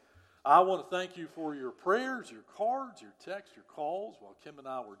I want to thank you for your prayers, your cards, your texts, your calls while Kim and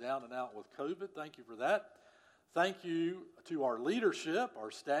I were down and out with COVID. Thank you for that. Thank you to our leadership, our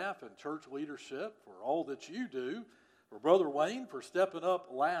staff and church leadership for all that you do. For Brother Wayne for stepping up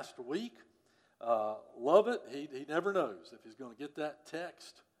last week. Love it. He never knows if he's going to get that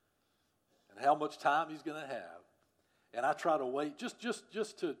text and how much time he's going to have. And I try to wait just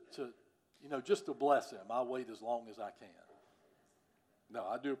to bless him. I wait as long as I can. No,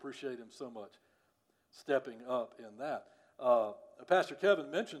 I do appreciate him so much stepping up in that. Pastor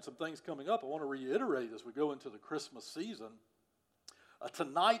Kevin mentioned some things coming up. I want to reiterate as we go into the Christmas season.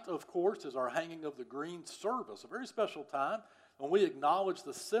 Tonight, of course, is our hanging of the green service, a very special time when we acknowledge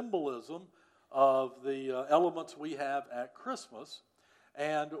the symbolism of the elements we have at Christmas,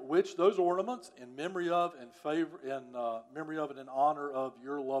 and which those ornaments, in memory of and in honor of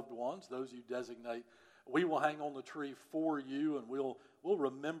your loved ones, those you designate, we will hang on the tree for you, and we'll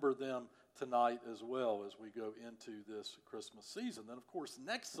remember them tonight as well as we go into this Christmas season. Then, of course,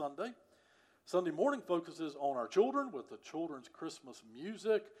 next Sunday morning focuses on our children with the children's Christmas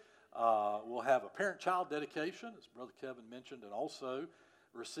music. We'll have a parent-child dedication, as Brother Kevin mentioned, and also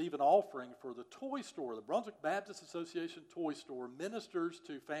receive an offering for the toy store. The Brunswick Baptist Association toy store ministers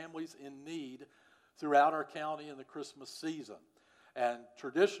to families in need throughout our county in the Christmas season. And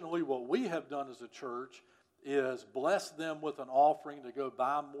traditionally, what we have done as a church is bless them with an offering to go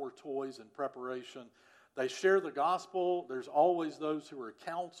buy more toys in preparation. They share the gospel. There's always those who are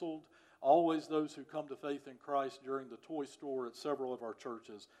counseled, always those who come to faith in Christ during the toy store at several of our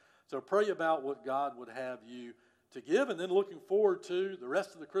churches. So pray about what God would have you to give. And then looking forward to the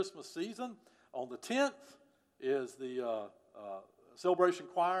rest of the Christmas season. On the 10th is the Celebration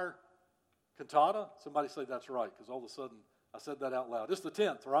Choir Cantata. Somebody say that's right, because all of a sudden I said that out loud. It's the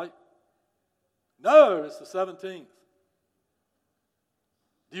 10th, right? No, it's the 17th.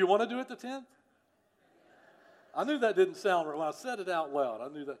 Do you want to do it the 10th? I knew that didn't sound right. When I said it out loud,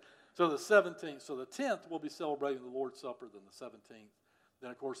 I knew that. So the 17th. So the 10th, we'll be celebrating the Lord's Supper, then the 17th. Then,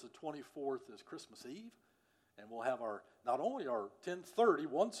 of course, the 24th is Christmas Eve. And we'll have not only our 10:30,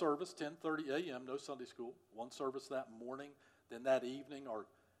 one service, 10:30 a.m., no Sunday school, one service that morning. Then that evening, our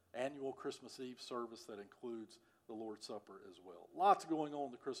annual Christmas Eve service that includes the Lord's Supper as well. Lots going on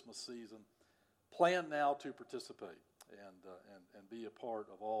in the Christmas season. Plan now to participate and be a part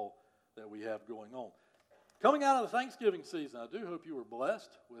of all that we have going on. Coming out of the Thanksgiving season, I do hope you were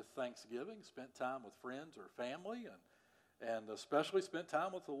blessed with Thanksgiving, spent time with friends or family, and especially spent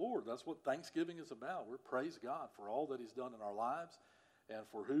time with the Lord. That's what Thanksgiving is about. We praise God for all that He's done in our lives and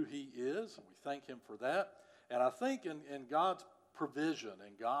for who He is. And we thank Him for that. And I think in God's provision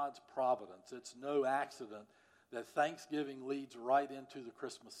and God's providence, it's no accident that Thanksgiving leads right into the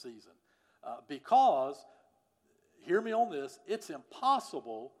Christmas season. Because, hear me on this, it's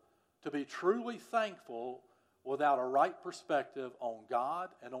impossible to be truly thankful without a right perspective on God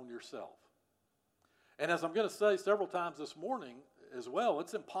and on yourself. And as I'm going to say several times this morning as well,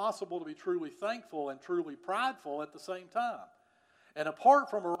 it's impossible to be truly thankful and truly prideful at the same time. And apart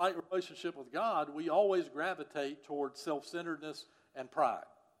from a right relationship with God, we always gravitate towards self-centeredness and pride.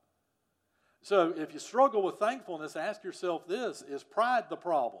 So if you struggle with thankfulness, ask yourself this: is pride the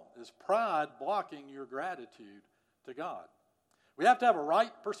problem? Is pride blocking your gratitude to God? We have to have a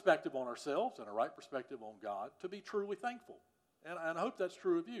right perspective on ourselves and a right perspective on God to be truly thankful. And I hope that's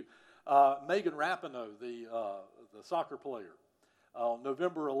true of you. Megan Rapinoe, the soccer player, on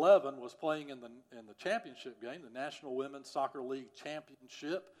November 11 was playing in the championship game, the National Women's Soccer League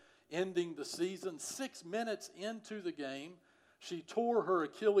Championship, ending the season. 6 minutes into the game, she tore her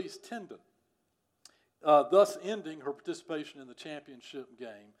Achilles tendon, thus ending her participation in the championship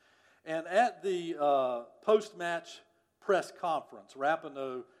game. And at the post-match press conference,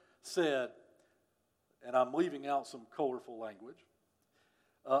 Rapinoe said, and I'm leaving out some colorful language,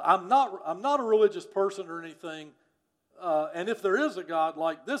 I'm not a religious person or anything, and if there is a God,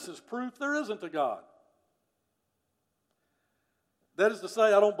 like this is proof there isn't a God. That is to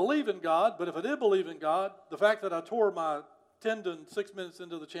say, I don't believe in God, but if I did believe in God, the fact that I tore my tendon 6 minutes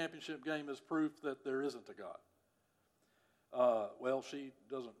into the championship game is proof that there isn't a God. Well, she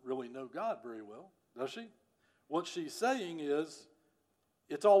doesn't really know God very well, does she? What she's saying is,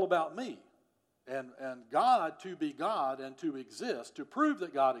 it's all about me. And God, to be God and to exist, to prove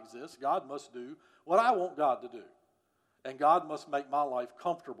that God exists, God must do what I want God to do. And God must make my life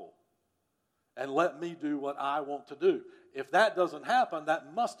comfortable and let me do what I want to do. If that doesn't happen,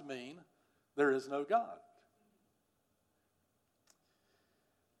 that must mean there is no God.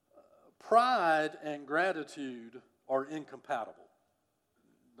 Pride and gratitude are incompatible.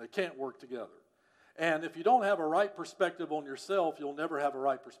 They can't work together. And if you don't have a right perspective on yourself, you'll never have a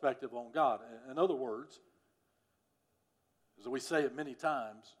right perspective on God. In other words, as we say it many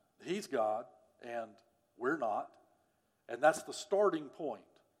times, He's God and we're not. And that's the starting point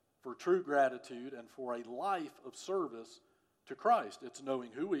for true gratitude and for a life of service to Christ. It's knowing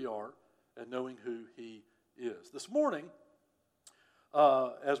who we are and knowing who He is. This morning,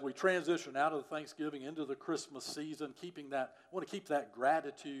 as we transition out of the Thanksgiving into the Christmas season, I want to keep that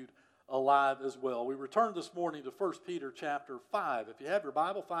gratitude alive as well. We return this morning to 1 Peter chapter 5. If you have your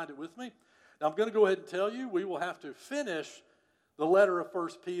Bible, find it with me. Now I'm going to go ahead and tell you, we will have to finish the letter of 1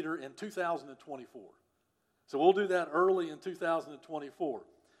 Peter in 2024. So we'll do that early in 2024.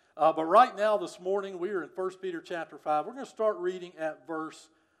 But right now, this morning, we are in 1 Peter chapter 5. We're going to start reading at verse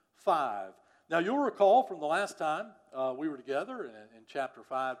 5. Now, you'll recall from the last time we were together in chapter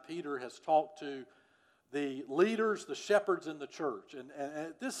 5, Peter has talked to the leaders, the shepherds in the church. And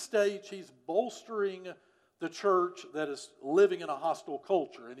at this stage, he's bolstering the church that is living in a hostile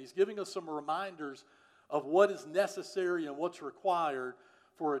culture. And he's giving us some reminders of what is necessary and what's required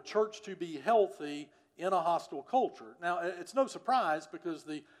for a church to be healthy in a hostile culture. Now, it's no surprise because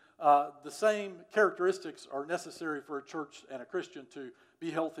the same characteristics are necessary for a church and a Christian to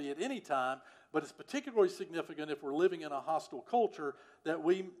be healthy at any time, but it's particularly significant if we're living in a hostile culture that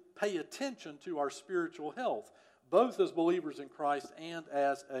we pay attention to our spiritual health, both as believers in Christ and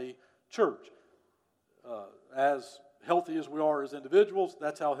as a church. As healthy as we are as individuals,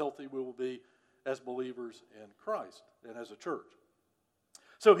 that's how healthy we will be as believers in Christ and as a church.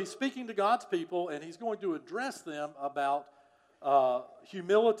 So he's speaking to God's people, and he's going to address them about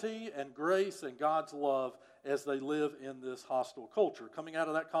humility and grace and God's love as they live in this hostile culture. Coming out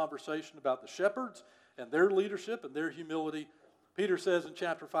of that conversation about the shepherds and their leadership and their humility, Peter says in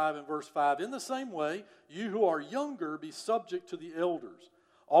chapter 5 and verse 5, "In the same way, you who are younger, be subject to the elders.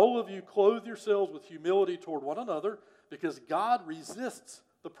 All of you clothe yourselves with humility toward one another, because God resists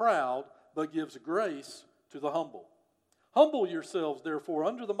the proud, but gives grace to the humble. Humble yourselves, therefore,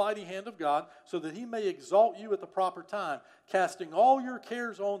 under the mighty hand of God, so that He may exalt you at the proper time, casting all your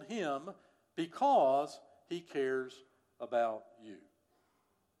cares on Him, because He cares about you."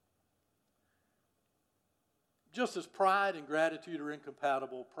 Just as pride and gratitude are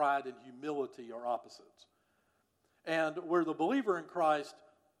incompatible, pride and humility are opposites. And where the believer in Christ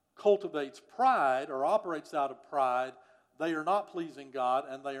cultivates pride or operates out of pride, they are not pleasing God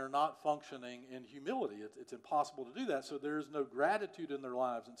and they are not functioning in humility. It's impossible to do that, so there is no gratitude in their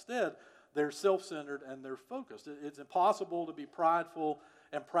lives. Instead, they're self-centered and they're focused. It's impossible to be prideful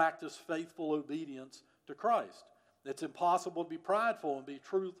and practice faithful obedience to Christ. It's impossible to be prideful and be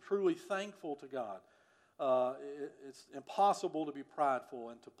truly thankful to God. It's impossible to be prideful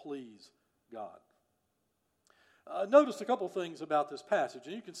and to please God. Notice a couple things about this passage,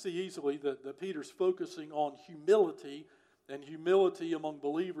 and you can see easily that Peter's focusing on humility, and humility among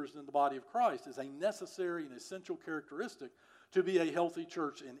believers in the body of Christ is a necessary and essential characteristic to be a healthy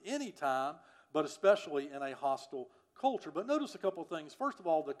church in any time, but especially in a hostile culture. But notice a couple of things. First of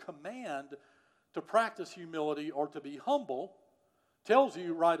all, the command to practice humility or to be humble tells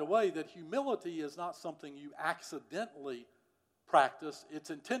you right away that humility is not something you accidentally practice, it's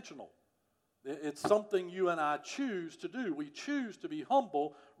intentional. It's something you and I choose to do. We choose to be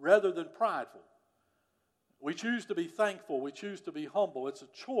humble rather than prideful. We choose to be thankful. We choose to be humble. It's a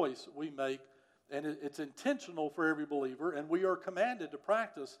choice we make, and it's intentional for every believer, and we are commanded to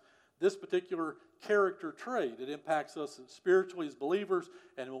practice this particular character trait. It impacts us spiritually as believers,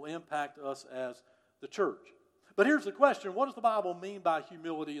 and it will impact us as the church. But here's the question: what does the Bible mean by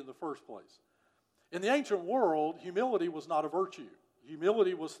humility in the first place? In the ancient world, humility was not a virtue.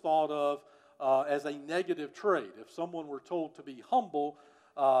 Humility was thought of as a negative trait. If someone were told to be humble,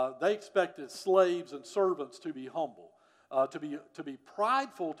 they expected slaves and servants to be humble. To be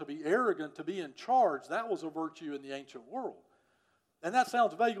prideful, to be arrogant, to be in charge, that was a virtue in the ancient world. And that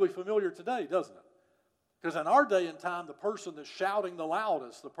sounds vaguely familiar today, doesn't it? Because in our day and time, the person that's shouting the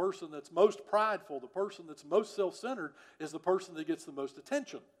loudest, the person that's most prideful, the person that's most self-centered is the person that gets the most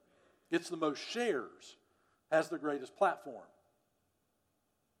attention, gets the most shares, has the greatest platform.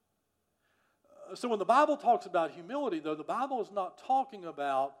 So when the Bible talks about humility, though, the Bible is not talking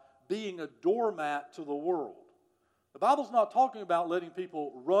about being a doormat to the world. The Bible's not talking about letting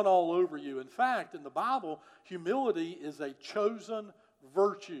people run all over you. In fact, in the Bible, humility is a chosen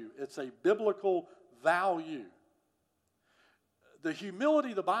virtue. It's a biblical value. The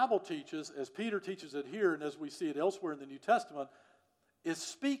humility the Bible teaches, as Peter teaches it here and as we see it elsewhere in the New Testament, it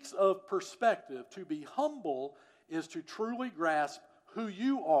speaks of perspective. To be humble is to truly grasp who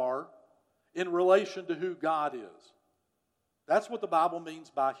you are in relation to who God is. That's what the Bible means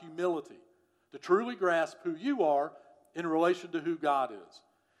by humility. to truly grasp who you are in relation to who God is.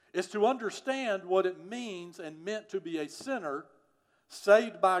 It's to understand what it means and meant to be a sinner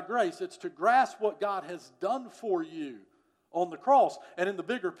saved by grace. It's to grasp what God has done for you on the cross. And in the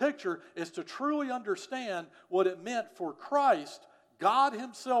bigger picture, is to truly understand what it meant for Christ, God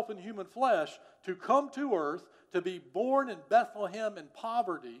himself in human flesh, to come to earth, to be born in Bethlehem in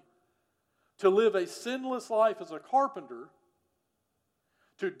poverty, to live a sinless life as a carpenter,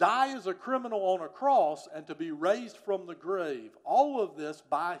 to die as a criminal on a cross, and to be raised from the grave. All of this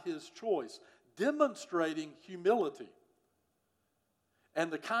by his choice, demonstrating humility and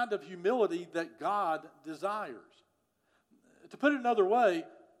the kind of humility that God desires. To put it another way,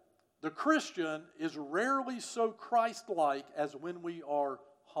 the Christian is rarely so Christ-like as when we are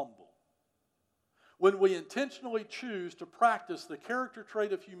humble. When we intentionally choose to practice the character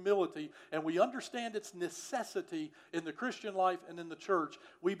trait of humility and we understand its necessity in the Christian life and in the church,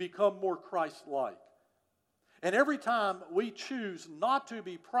 we become more Christ-like. And every time we choose not to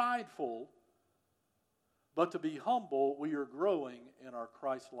be prideful, but to be humble, we are growing in our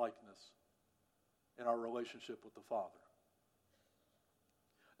Christ-likeness, in our relationship with the Father.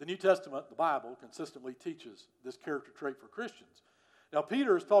 The New Testament, the Bible, consistently teaches this character trait for Christians. Now,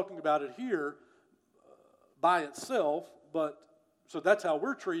 Peter is talking about it here by itself, but so that's how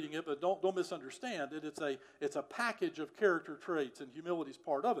we're treating it, but don't misunderstand it. It's a package of character traits, and humility is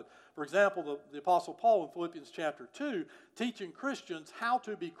part of it. For example, the Apostle Paul in Philippians chapter 2, teaching Christians how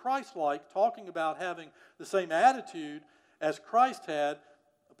to be Christ-like, talking about having the same attitude as Christ had.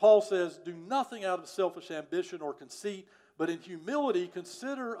 Paul says, do nothing out of selfish ambition or conceit, but in humility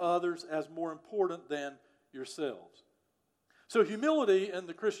consider others as more important than yourselves. So humility in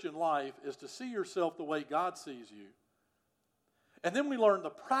the Christian life is to see yourself the way God sees you. And then we learn the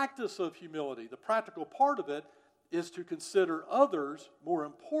practice of humility. The practical part of it is to consider others more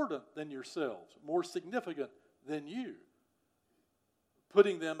important than yourselves, more significant than you,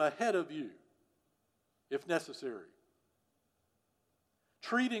 putting them ahead of you if necessary.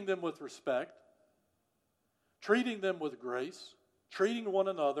 Treating them with respect, treating them with grace, treating one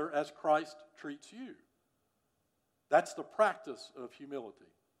another as Christ treats you. That's the practice of humility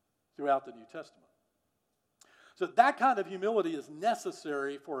throughout the New Testament. So that kind of humility is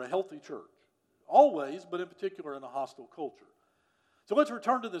necessary for a healthy church. Always, but in particular in a hostile culture. So let's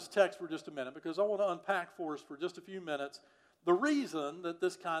return to this text for just a minute, because I want to unpack for us for just a few minutes the reason that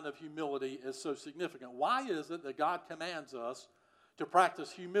this kind of humility is so significant. Why is it that God commands us to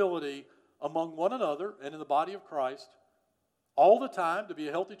practice humility among one another and in the body of Christ all the time to be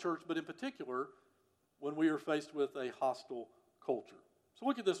a healthy church, but in particular when we are faced with a hostile culture? So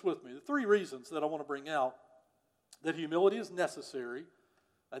look at this with me. The three reasons that I want to bring out that humility is necessary,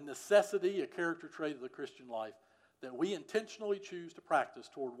 a necessity, a character trait of the Christian life that we intentionally choose to practice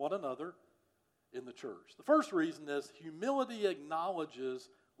toward one another in the church. The first reason is humility acknowledges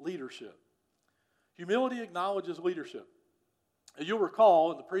leadership. Humility acknowledges leadership. You'll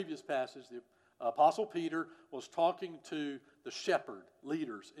recall in the previous passage, the Apostle Peter was talking to the shepherd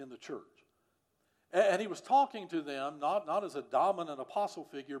leaders in the church. And he was talking to them not as a dominant apostle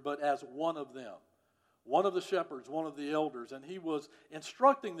figure, but as one of them. One of the shepherds, one of the elders, and he was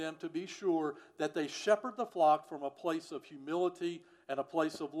instructing them to be sure that they shepherd the flock from a place of humility and a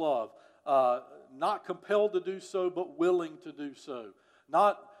place of love. Not compelled to do so, but willing to do so.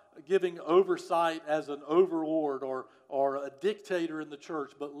 Not giving oversight as an overlord or a dictator in the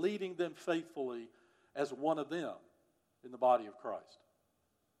church, but leading them faithfully as one of them in the body of Christ.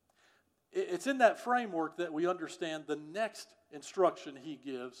 It's in that framework that we understand the next instruction he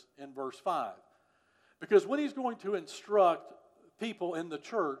gives in verse 5. Because when he's going to instruct people in the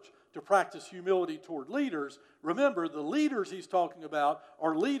church to practice humility toward leaders, remember, the leaders he's talking about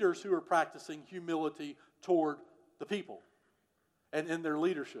are leaders who are practicing humility toward the people and in their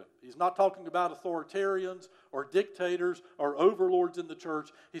leadership. He's not talking about authoritarians or dictators or overlords in the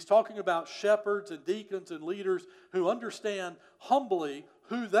church. He's talking about shepherds and deacons and leaders who understand humbly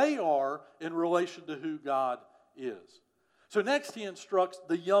who they are in relation to who God is. So next he instructs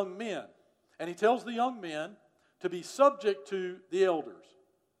the young men. And he tells the young men to be subject to the elders,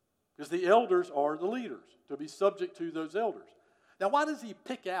 because the elders are the leaders, to be subject to those elders. Now, why does he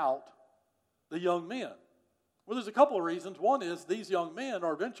pick out the young men? Well, there's a couple of reasons. One is these young men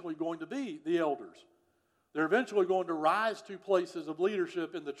are eventually going to be the elders. They're eventually going to rise to places of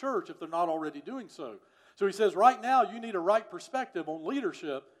leadership in the church if they're not already doing so. So he says, right now you need a right perspective on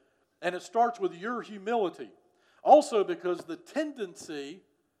leadership, and it starts with your humility. Also because the tendency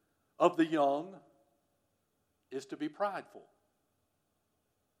of the young is to be prideful,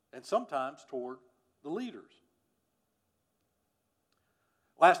 and sometimes toward the leaders.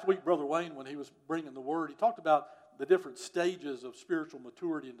 Last week, Brother Wayne, when he was bringing the word, he talked about the different stages of spiritual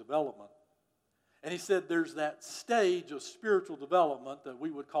maturity and development. And he said there's that stage of spiritual development that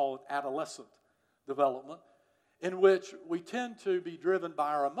we would call it adolescent development, in which we tend to be driven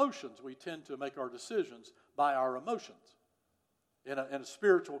by our emotions. We tend to make our decisions by our emotions. In a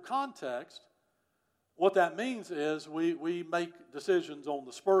spiritual context, what that means is we make decisions on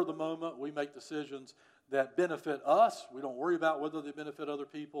the spur of the moment. We make decisions that benefit us. We don't worry about whether they benefit other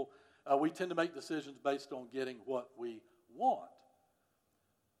people. We tend to make decisions based on getting what we want.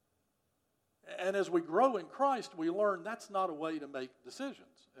 And as we grow in Christ, we learn that's not a way to make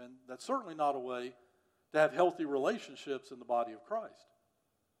decisions. And that's certainly not a way to have healthy relationships in the body of Christ.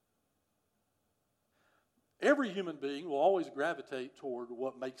 Every human being will always gravitate toward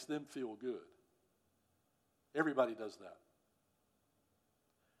what makes them feel good. Everybody does that.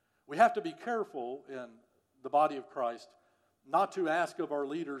 We have to be careful in the body of Christ not to ask of our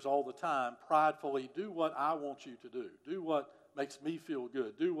leaders all the time, pridefully, do what I want you to do. Do what makes me feel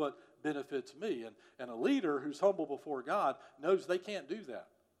good. Do what benefits me. And a leader who's humble before God knows they can't do that.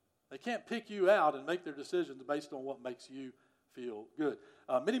 They can't pick you out and make their decisions based on what makes you feel good.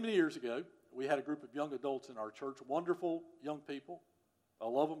 Many, many years ago, we had a group of young adults in our church, wonderful young people. I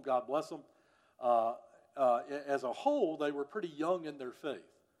love them. God bless them. As a whole, they were pretty young in their faith.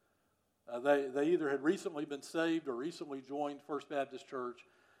 They either had recently been saved or recently joined First Baptist Church.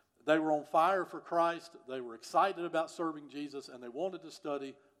 They were on fire for Christ. They were excited about serving Jesus, and they wanted to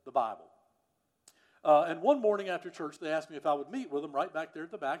study the Bible. And one morning after church, they asked me if I would meet with them right back there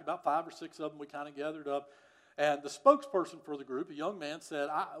at the back. About 5 or 6 of them, we kind of gathered up. And the spokesperson for the group, a young man, said,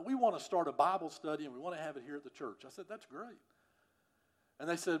 we want to start a Bible study, and we want to have it here at the church. I said, that's great. And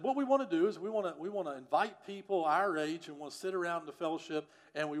they said, what we want to do is we want to invite people our age and want to sit around in the fellowship,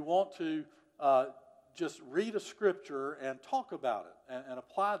 and we want to just read a scripture and talk about it and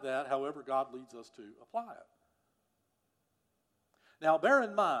apply that however God leads us to apply it. Now, bear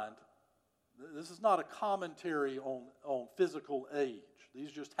in mind, this is not a commentary on physical age.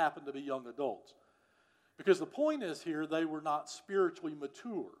 These just happen to be young adults. Because the point is here, they were not spiritually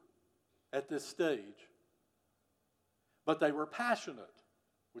mature at this stage, but they were passionate,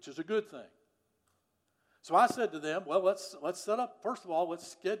 which is a good thing. So I said to them, well, let's set up, first of all, let's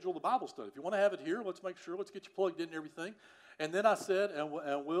schedule the Bible study. If you want to have it here, let's make sure, let's get you plugged in and everything. And then I said, and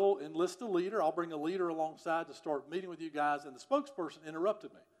we'll enlist a leader. I'll bring a leader alongside to start meeting with you guys. And the spokesperson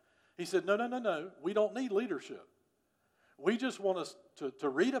interrupted me. He said, no, we don't need leadership. We just want us to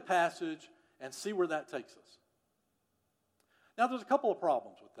read a passage and see where that takes us. Now, there's a couple of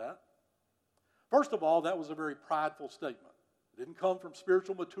problems with that. First of all, that was a very prideful statement. It didn't come from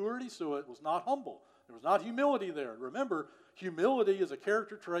spiritual maturity, so it was not humble. There was not humility there. Remember, humility is a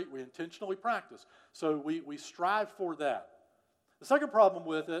character trait we intentionally practice. So we strive for that. The second problem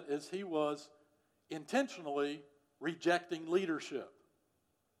with it is he was intentionally rejecting leadership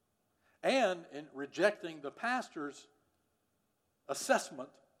and in rejecting the pastor's assessment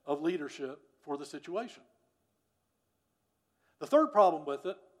of leadership for the situation. The third problem with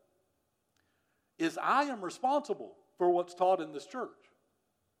it is I am responsible for what's taught in this church.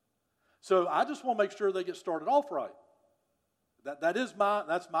 So I just want to make sure they get started off right. That's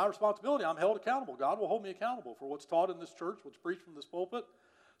my responsibility. I'm held accountable. God will hold me accountable for what's taught in this church, what's preached from this pulpit.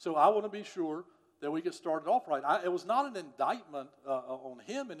 So I want to be sure that we get started off right. It was not an indictment on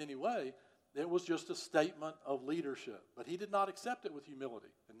him in any way. It was just a statement of leadership. But he did not accept it with humility,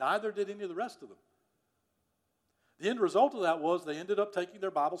 and neither did any of the rest of them. The end result of that was they ended up taking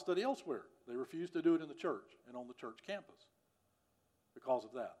their Bible study elsewhere. They refused to do it in the church and on the church campus because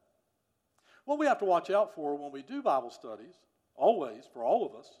of that. What we have to watch out for when we do Bible studies, always, for all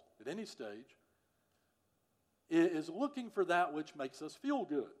of us, at any stage, is looking for that which makes us feel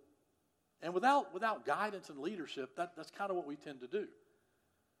good. And without guidance and leadership, that's kind of what we tend to do.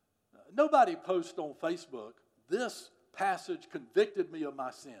 Nobody posts on Facebook, this passage convicted me of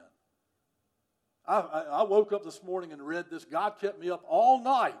my sin. I woke up this morning and read this. God kept me up all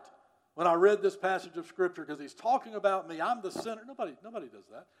night when I read this passage of Scripture because he's talking about me. I'm the sinner. Nobody does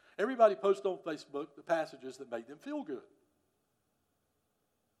that. Everybody posts on Facebook the passages that make them feel good.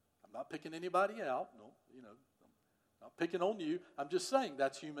 I'm not picking anybody out. No, I'm not picking on you. I'm just saying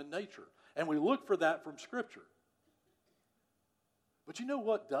that's human nature. And we look for that from Scripture. But you know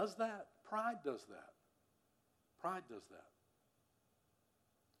what does that? Pride does that. Pride does that.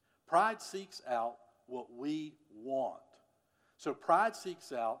 Pride seeks out what we want. So pride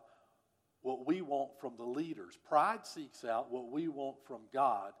seeks out what we want from the leaders. Pride seeks out what we want from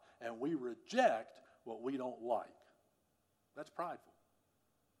God, and we reject what we don't like. That's prideful.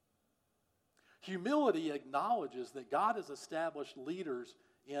 Humility acknowledges that God has established leaders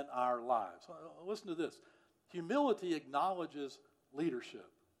in our lives. Listen to this. Humility acknowledges leadership.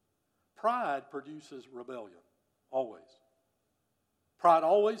 Pride produces rebellion, always. Pride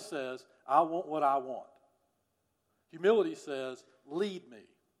always says, I want what I want. Humility says, lead me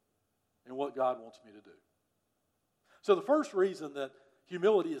in what God wants me to do. So the first reason that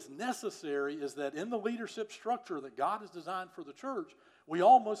humility is necessary is that in the leadership structure that God has designed for the church, we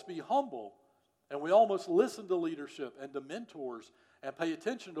all must be humble and we all must listen to leadership and to mentors and pay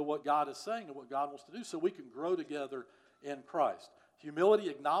attention to what God is saying and what God wants to do so we can grow together in Christ. Humility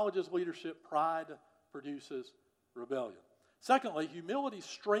acknowledges leadership. Pride produces rebellion. Secondly, humility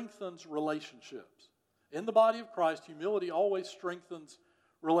strengthens relationships. In the body of Christ, humility always strengthens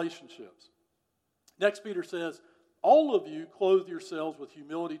relationships. Next, Peter says, all of you clothe yourselves with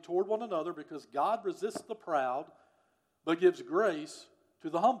humility toward one another because God resists the proud but gives grace to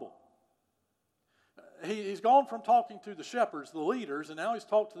the humble. He's gone from talking to the shepherds, the leaders, and now he's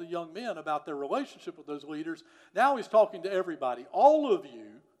talked to the young men about their relationship with those leaders. Now he's talking to everybody. All of you,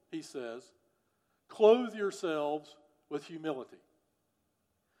 he says, clothe yourselves with humility.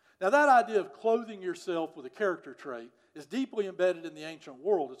 Now that idea of clothing yourself with a character trait is deeply embedded in the ancient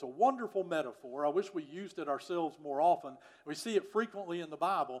world. It's a wonderful metaphor. I wish we used it ourselves more often. We see it frequently in the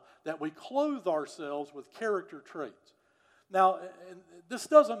Bible that we clothe ourselves with character traits. Now, this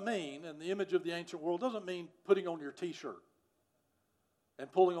doesn't mean, in the image of the ancient world, doesn't mean putting on your t-shirt and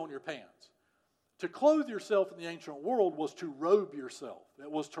pulling on your pants. To clothe yourself in the ancient world was to robe yourself.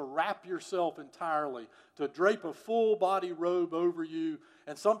 It was to wrap yourself entirely, to drape a full body robe over you,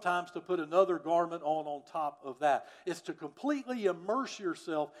 and sometimes to put another garment on top of that. It's to completely immerse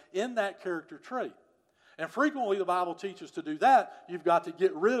yourself in that character trait. And frequently the Bible teaches to do that, you've got to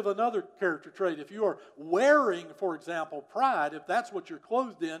get rid of another character trait. If you are wearing, for example, pride, if that's what you're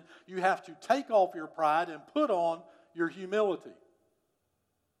clothed in, you have to take off your pride and put on your humility.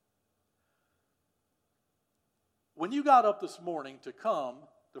 When you got up this morning to come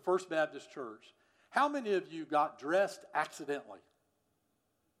to First Baptist Church, how many of you got dressed accidentally?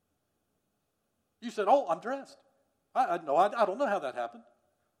 You said, oh, I'm dressed. I don't know how that happened.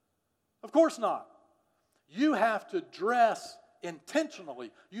 Of course not. You have to dress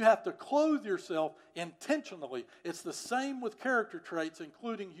intentionally. You have to clothe yourself intentionally. It's the same with character traits,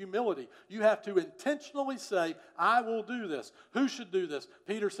 including humility. You have to intentionally say, I will do this. Who should do this?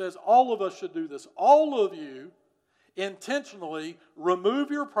 Peter says all of us should do this. All of you intentionally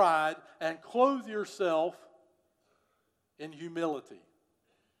remove your pride and clothe yourself in humility.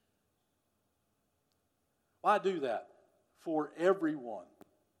 Why do that? For everyone.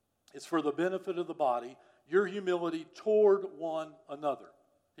 It's for the benefit of the body. Your humility toward one another,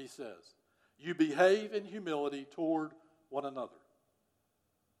 he says. You behave in humility toward one another.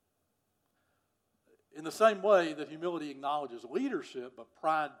 In the same way that humility acknowledges leadership, but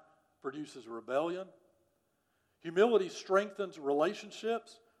pride produces rebellion. Humility strengthens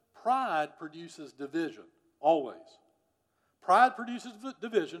relationships. Pride produces division, always. Pride produces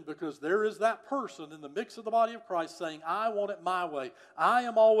division because there is that person in the mix of the body of Christ saying, I want it my way. I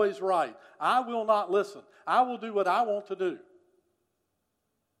am always right. I will not listen. I will do what I want to do.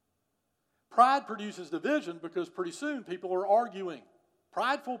 Pride produces division because pretty soon people are arguing.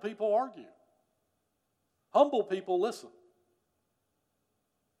 Prideful people argue. Humble people listen.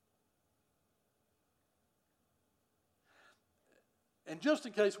 And just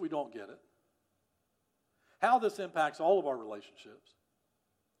in case we don't get it, how this impacts all of our relationships,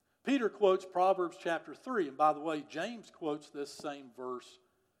 Peter quotes Proverbs chapter 3. And by the way, James quotes this same verse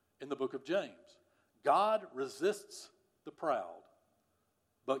in the book of James. God resists the proud,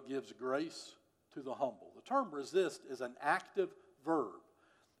 but gives grace to the humble. The term resist is an active verb.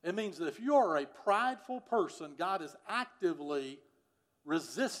 It means that if you are a prideful person, God is actively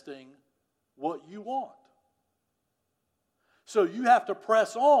resisting what you want. So you have to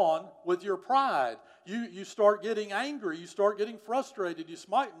press on with your pride. You start getting angry. You start getting frustrated. You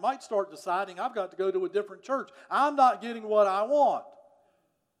might start deciding, I've got to go to a different church. I'm not getting what I want.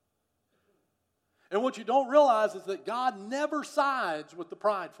 And what you don't realize is that God never sides with the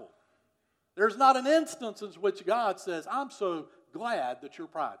prideful. There's not an instance in which God says, I'm so glad that you're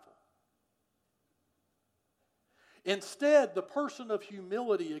prideful. Instead, the person of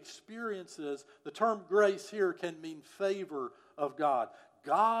humility experiences, the term grace here can mean favor of God.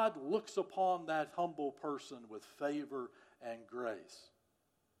 God looks upon that humble person with favor and grace.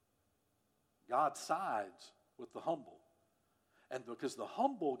 God sides with the humble. And because the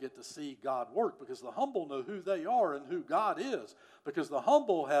humble get to see God work, because the humble know who they are and who God is, because the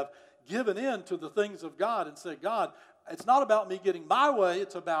humble have given in to the things of God and said, God, it's not about me getting my way,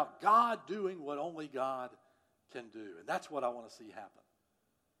 it's about God doing what only God can do. And that's what I want to see happen.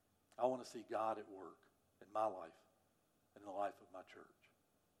 I want to see God at work in my life and in the life of my church.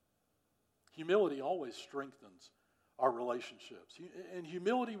 Humility always strengthens our relationships. In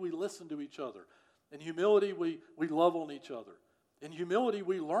humility, we listen to each other. In humility, we love on each other. In humility,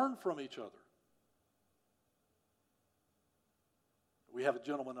 we learn from each other. We have a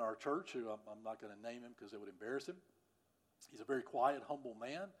gentleman in our church who I'm not going to name him because it would embarrass him. He's a very quiet, humble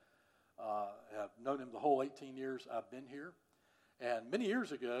man. I've known him the whole 18 years I've been here. And many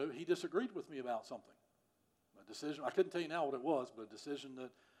years ago, he disagreed with me about something. A decision, I couldn't tell you now what it was, but a decision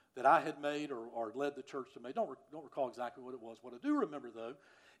that I had made or led the church to make. Don't recall exactly what it was. What I do remember, though,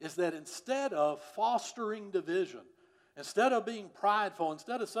 is that instead of fostering division, instead of being prideful,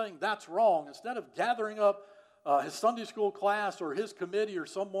 instead of saying that's wrong, instead of gathering up his Sunday school class or his committee or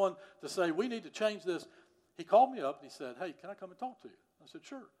someone to say we need to change this, he called me up and he said, "Hey, can I come and talk to you?" I said,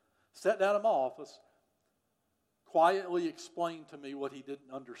 "Sure." Sat down in my office, quietly explained to me what he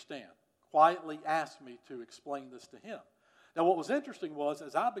didn't understand, quietly asked me to explain this to him. Now, what was interesting was,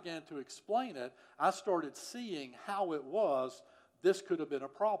 as I began to explain it, I started seeing how it was this could have been a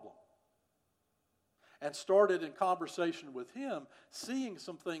problem. And started in conversation with him, seeing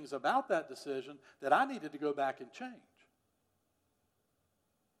some things about that decision that I needed to go back and change.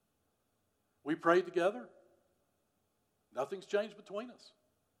 We prayed together. Nothing's changed between us.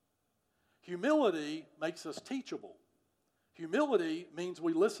 Humility makes us teachable. Humility means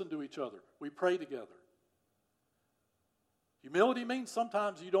we listen to each other. We pray together. Humility means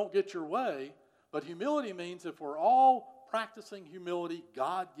sometimes you don't get your way, but humility means if we're all practicing humility,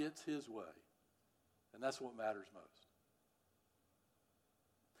 God gets his way. And that's what matters most.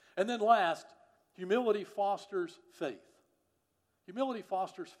 And then last, humility fosters faith. Humility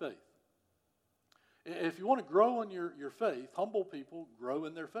fosters faith. If you want to grow in your faith, humble people grow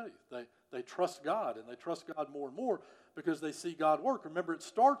in their faith. They trust God, and they trust God more and more because they see God work. Remember, it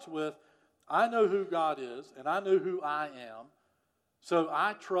starts with, I know who God is, and I know who I am, so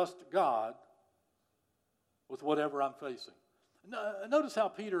I trust God with whatever I'm facing. Notice how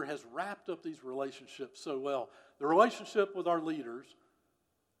Peter has wrapped up these relationships so well. The relationship with our leaders,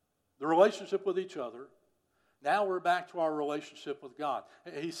 the relationship with each other. Now we're back to our relationship with God.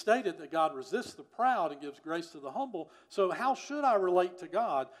 He stated that God resists the proud and gives grace to the humble. So how should I relate to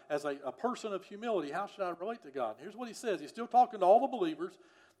God as a person of humility? How should I relate to God? Here's what he says. He's still talking to all the believers.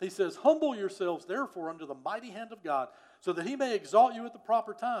 He says, "Humble yourselves, therefore, under the mighty hand of God, so that he may exalt you at the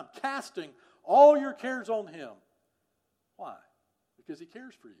proper time, casting all your cares on him." Why? Because he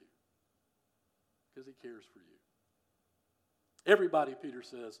cares for you. Because he cares for you. Everybody, Peter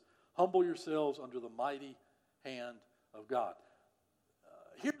says, humble yourselves under the mighty hand of God.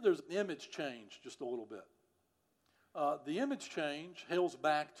 Here there's an image change just a little bit. The image change hails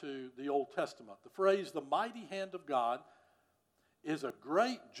back to the Old Testament. The phrase, the mighty hand of God, is a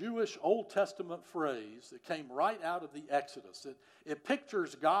great Jewish Old Testament phrase that came right out of the Exodus. It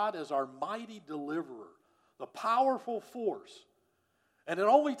pictures God as our mighty deliverer, the powerful force. And it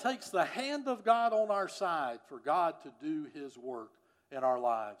only takes the hand of God on our side for God to do his work in our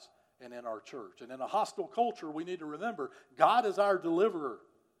lives and in our church. And in a hostile culture, we need to remember, God is our deliverer.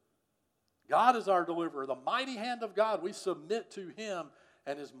 God is our deliverer. The mighty hand of God, we submit to him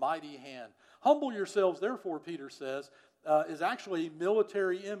and his mighty hand. Humble yourselves, therefore, Peter says, is actually a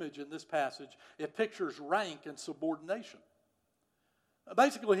military image in this passage. It pictures rank and subordination.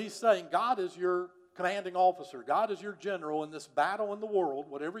 Basically, he's saying God is your commanding officer. God is your general in this battle in the world,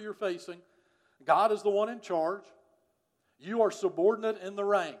 whatever you're facing. God is the one in charge. You are subordinate in the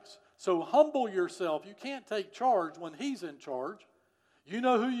ranks. So humble yourself. You can't take charge when he's in charge. You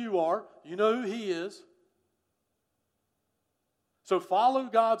know who you are. You know who he is. So follow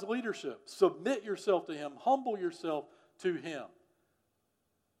God's leadership. Submit yourself to him. Humble yourself to him.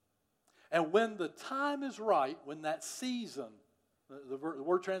 And when the time is right, when that season, the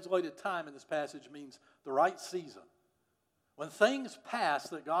word translated time in this passage means the right season. When things pass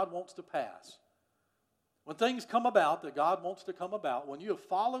that God wants to pass. When things come about that God wants to come about. When you have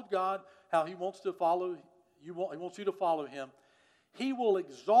followed God how he wants to follow, he wants you to follow him. He will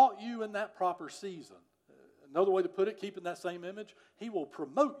exalt you in that proper season. Another way to put it, keeping that same image, he will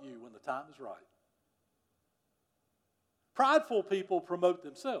promote you when the time is right. Prideful people promote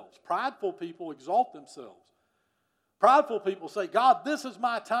themselves. Prideful people exalt themselves. Prideful people say, God, this is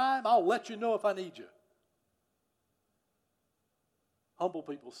my time. I'll let you know if I need you. Humble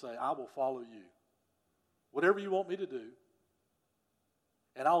people say, I will follow you. Whatever you want me to do.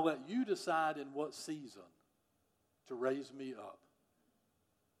 And I'll let you decide in what season to raise me up.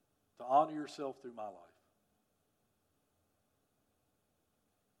 To honor yourself through my life.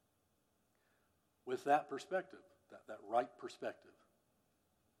 With that perspective, that right perspective,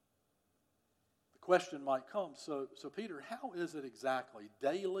 question might come, so Peter, how is it exactly,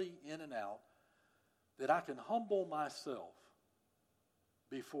 daily in and out, that I can humble myself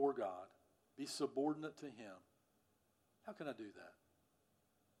before God, be subordinate to Him? How can I do that?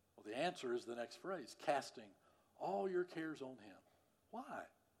 Well, the answer is the next phrase, casting all your cares on Him. Why?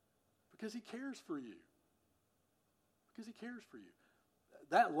 Because He cares for you. Because He cares for you.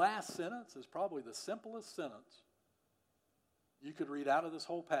 That last sentence is probably the simplest sentence you could read out of this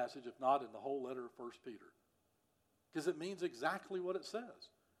whole passage, if not in the whole letter of 1 Peter. Because it means exactly what it says.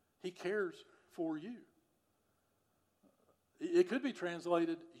 He cares for you. It could be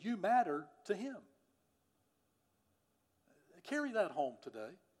translated, you matter to Him. Carry that home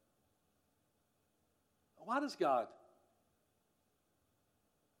today. Why does God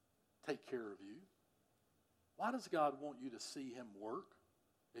take care of you? Why does God want you to see Him work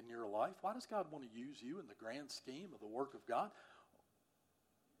in your life? Why does God want to use you in the grand scheme of the work of God?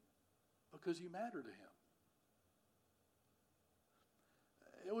 Because you matter to Him.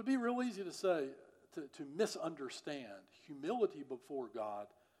 It would be real easy to say, to misunderstand humility before God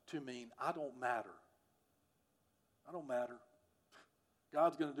to mean I don't matter. I don't matter.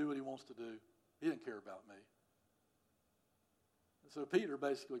 God's going to do what He wants to do. He didn't care about me. So Peter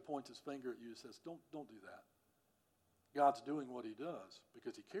basically points his finger at you and says, don't do that. God's doing what He does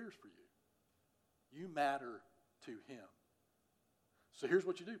because He cares for you. You matter to Him. So here's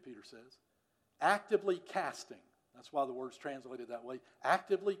what you do, Peter says. Actively casting. That's why the word's translated that way.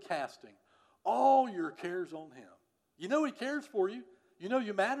 Actively casting all your cares on Him. You know He cares for you. You know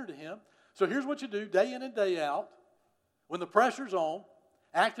you matter to Him. So here's what you do day in and day out. When the pressure's on,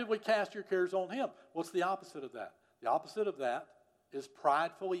 actively cast your cares on Him. What's the opposite of that? The opposite of that is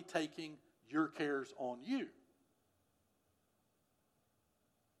pridefully taking your cares on you.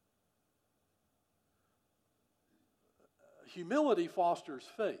 Humility fosters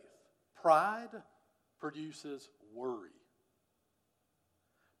faith. Pride produces worry.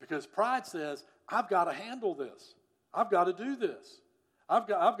 Because pride says, I've got to handle this. I've got to do this. I've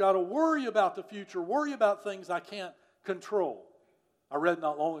got to worry about the future, worry about things I can't control. I read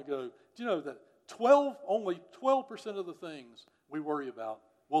not long ago, do you know that only 12% of the things we worry about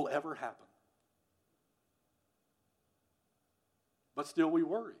will ever happen? But still we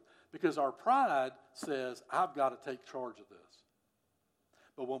worry because our pride says, I've got to take charge of this.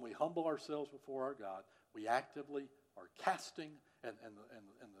 But when we humble ourselves before our God, we actively are casting, and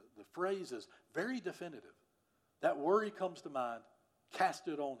the phrase is very definitive. That worry comes to mind, cast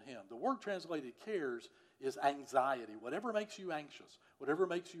it on Him. The word translated cares is anxiety. Whatever makes you anxious, whatever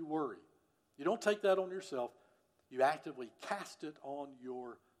makes you worry. You don't take that on yourself. You actively cast it on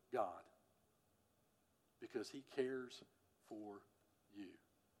your God because He cares for you.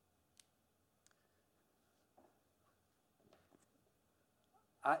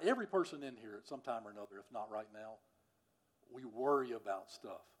 Every person in here at some time or another, if not right now, we worry about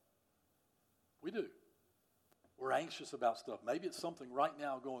stuff. We do. We're anxious about stuff. Maybe it's something right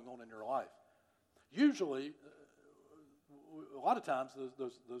now going on in your life. Usually, a lot of times,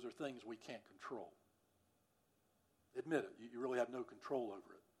 those are things we can't control. Admit it. You really have no control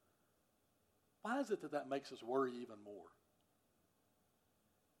over it. Why is it that makes us worry even more?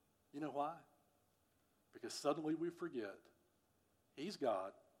 You know why? Because suddenly we forget He's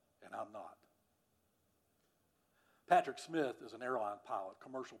God and I'm not. Patrick Smith is an airline pilot,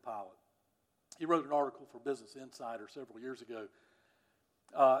 commercial pilot. He wrote an article for Business Insider several years ago,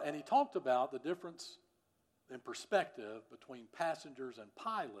 and he talked about the difference in perspective between passengers and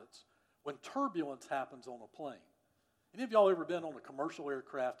pilots when turbulence happens on a plane. Any of y'all ever been on a commercial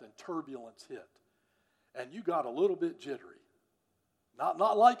aircraft and turbulence hit, and you got a little bit jittery?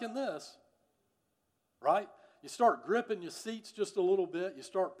 Not liking this, right? You start gripping your seats just a little bit. You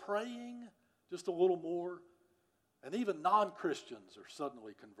start praying just a little more. And even non-Christians are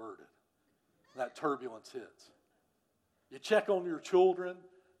suddenly converted. That turbulence hits. You check on your children.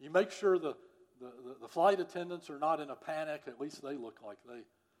 You make sure the flight attendants are not in a panic. At least they look like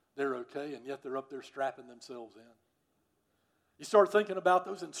they're okay, and yet they're up there strapping themselves in. You start thinking about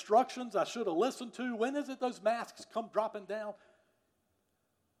those instructions I should have listened to. When is it those masks come dropping down?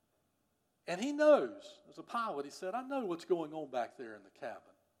 And he knows, as a pilot, he said, I know what's going on back there in the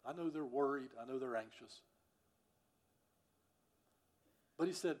cabin. I know they're worried. I know they're anxious. But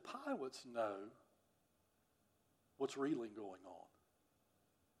he said, pilots know what's really going on.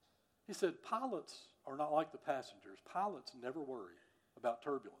 He said, pilots are not like the passengers. Pilots never worry about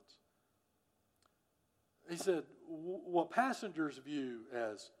turbulence. He said, what passengers view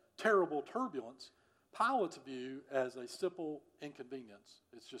as terrible turbulence, pilots view as a simple inconvenience.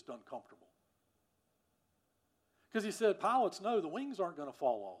 It's just uncomfortable. Because he said, pilots know the wings aren't going to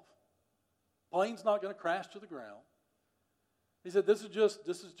fall off. Plane's not going to crash to the ground. He said, this is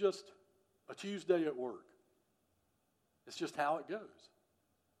just a Tuesday at work. It's just how it goes.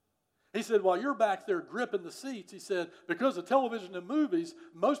 He said, while you're back there gripping the seats, he said, because of television and movies,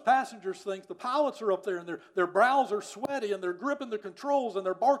 most passengers think the pilots are up there and their brows are sweaty and they're gripping the controls and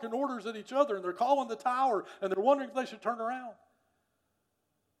they're barking orders at each other and they're calling the tower and they're wondering if they should turn around.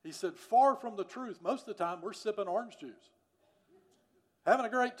 He said, far from the truth. Most of the time, we're sipping orange juice, having a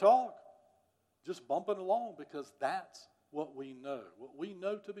great talk, just bumping along because that's what we know. What we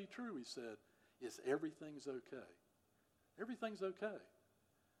know to be true, he said, is everything's okay. Everything's okay.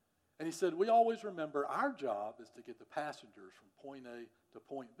 And he said, we always remember our job is to get the passengers from point A to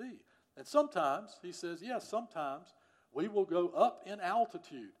point B. And sometimes, he says, yes, sometimes we will go up in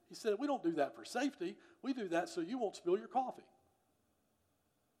altitude. He said, we don't do that for safety. We do that so you won't spill your coffee.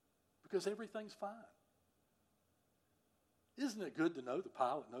 Because everything's fine. Isn't it good to know the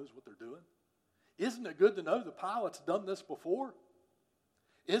pilot knows what they're doing? Isn't it good to know the pilot's done this before?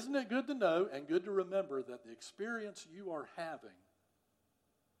 Isn't it good to know and good to remember that the experience you are having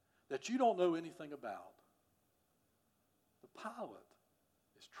that you don't know anything about, the pilot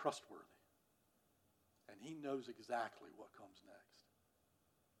is trustworthy. And he knows exactly what comes next.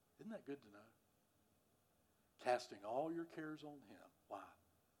 Isn't that good to know? Casting all your cares on him. Why?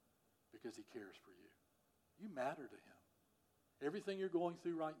 Because he cares for you. You matter to him. Everything you're going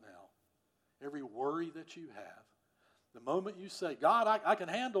through right now, every worry that you have, the moment you say, God, I can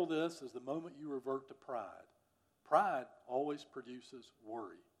handle this, is the moment you revert to pride. Pride always produces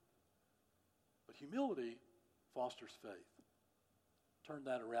worry. But humility fosters faith. Turn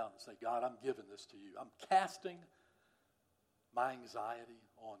that around and say, God, I'm giving this to you. I'm casting my anxiety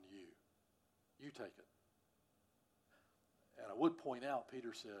on you. You take it. And I would point out,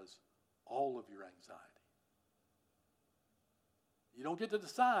 Peter says, all of your anxiety. You don't get to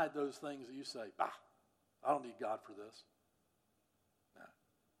decide those things that you say, I don't need God for this. No.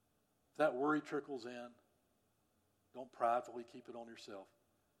 If that worry trickles in, don't pridefully keep it on yourself.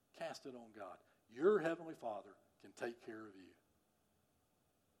 Cast it on God. Your Heavenly Father can take care of you.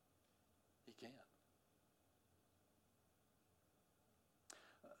 He can.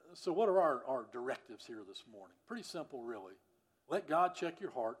 So what are our directives here this morning? Pretty simple, really. Let God check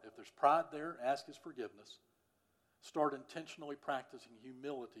your heart. If there's pride there, ask his forgiveness. Start intentionally practicing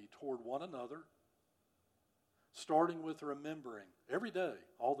humility toward one another, starting with remembering every day,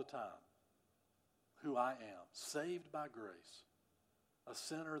 all the time, who I am, saved by grace, a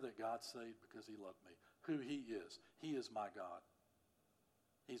sinner that God saved because he loved me, who he is. He is my God.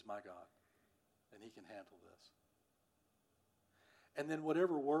 He's my God, and he can handle this. And then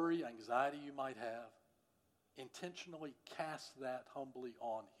whatever worry, anxiety you might have, intentionally cast that humbly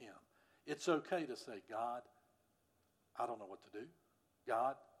on him. It's okay to say, God, I don't know what to do.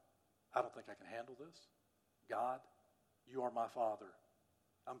 God, I don't think I can handle this. God, you are my Father.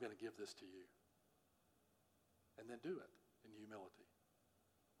 I'm going to give this to you. And then do it in humility.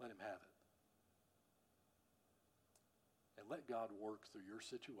 Let him have it. And let God work through your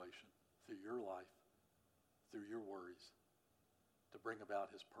situation, through your life, through your worries, to bring about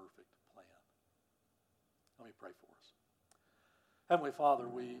his perfect plan. Let me pray for us. Heavenly Father,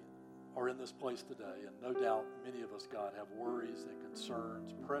 we are in this place today, and no doubt many of us, God, have worries and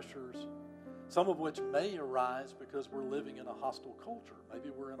concerns, pressures, some of which may arise because we're living in a hostile culture. Maybe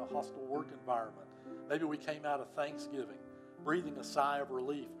we're in a hostile work environment. Maybe we came out of Thanksgiving breathing a sigh of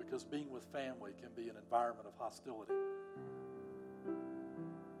relief because being with family can be an environment of hostility.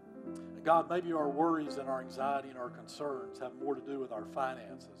 And God, maybe our worries and our anxiety and our concerns have more to do with our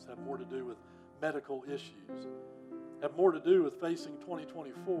finances, have more to do with medical issues, have more to do with facing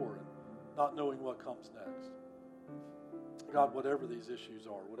 2024 and not knowing what comes next. God, whatever these issues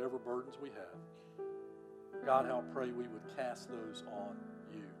are, whatever burdens we have, God, I pray we would cast those on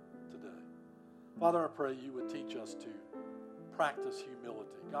you today. Father, I pray you would teach us to practice humility.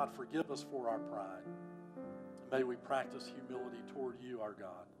 God, forgive us for our pride. May we practice humility toward you, our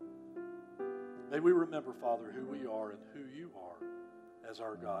God. May we remember, Father, who we are and who you are as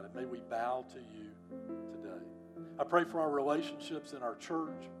our God. And may we bow to you today. I pray for our relationships in our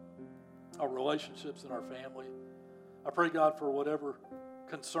church, our relationships in our family. I pray, God, for whatever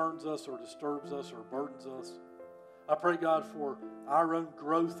concerns us or disturbs us or burdens us. I pray, God, for our own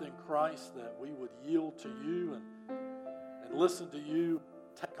growth in Christ, that we would yield to you and listen to you.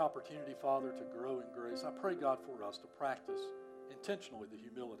 Take opportunity, Father, to grow in grace. I pray, God, for us to practice intentionally the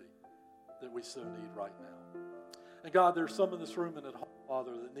humility that we so need right now. And God, there's some in this room and at home,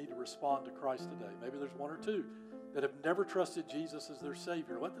 Father, that need to respond to Christ today. Maybe there's one or two that have never trusted Jesus as their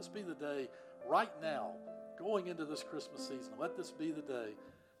Savior. Let this be the day right now, going into this Christmas season. Let this be the day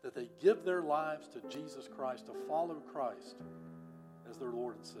that they give their lives to Jesus Christ, to follow Christ as their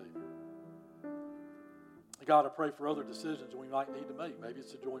Lord and Savior. God, I pray for other decisions we might need to make. Maybe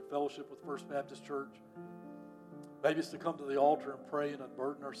it's to join fellowship with First Baptist Church. Maybe it's to come to the altar and pray and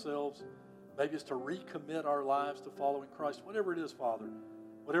unburden ourselves. Maybe it's to recommit our lives to following Christ. Whatever it is, Father,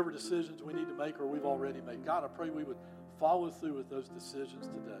 whatever decisions we need to make or we've already made, God, I pray we would follow through with those decisions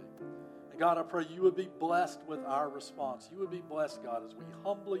today. And God, I pray you would be blessed with our response. You would be blessed, God, as we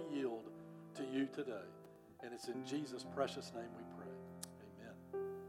humbly yield to you today. And it's in Jesus' precious name we pray.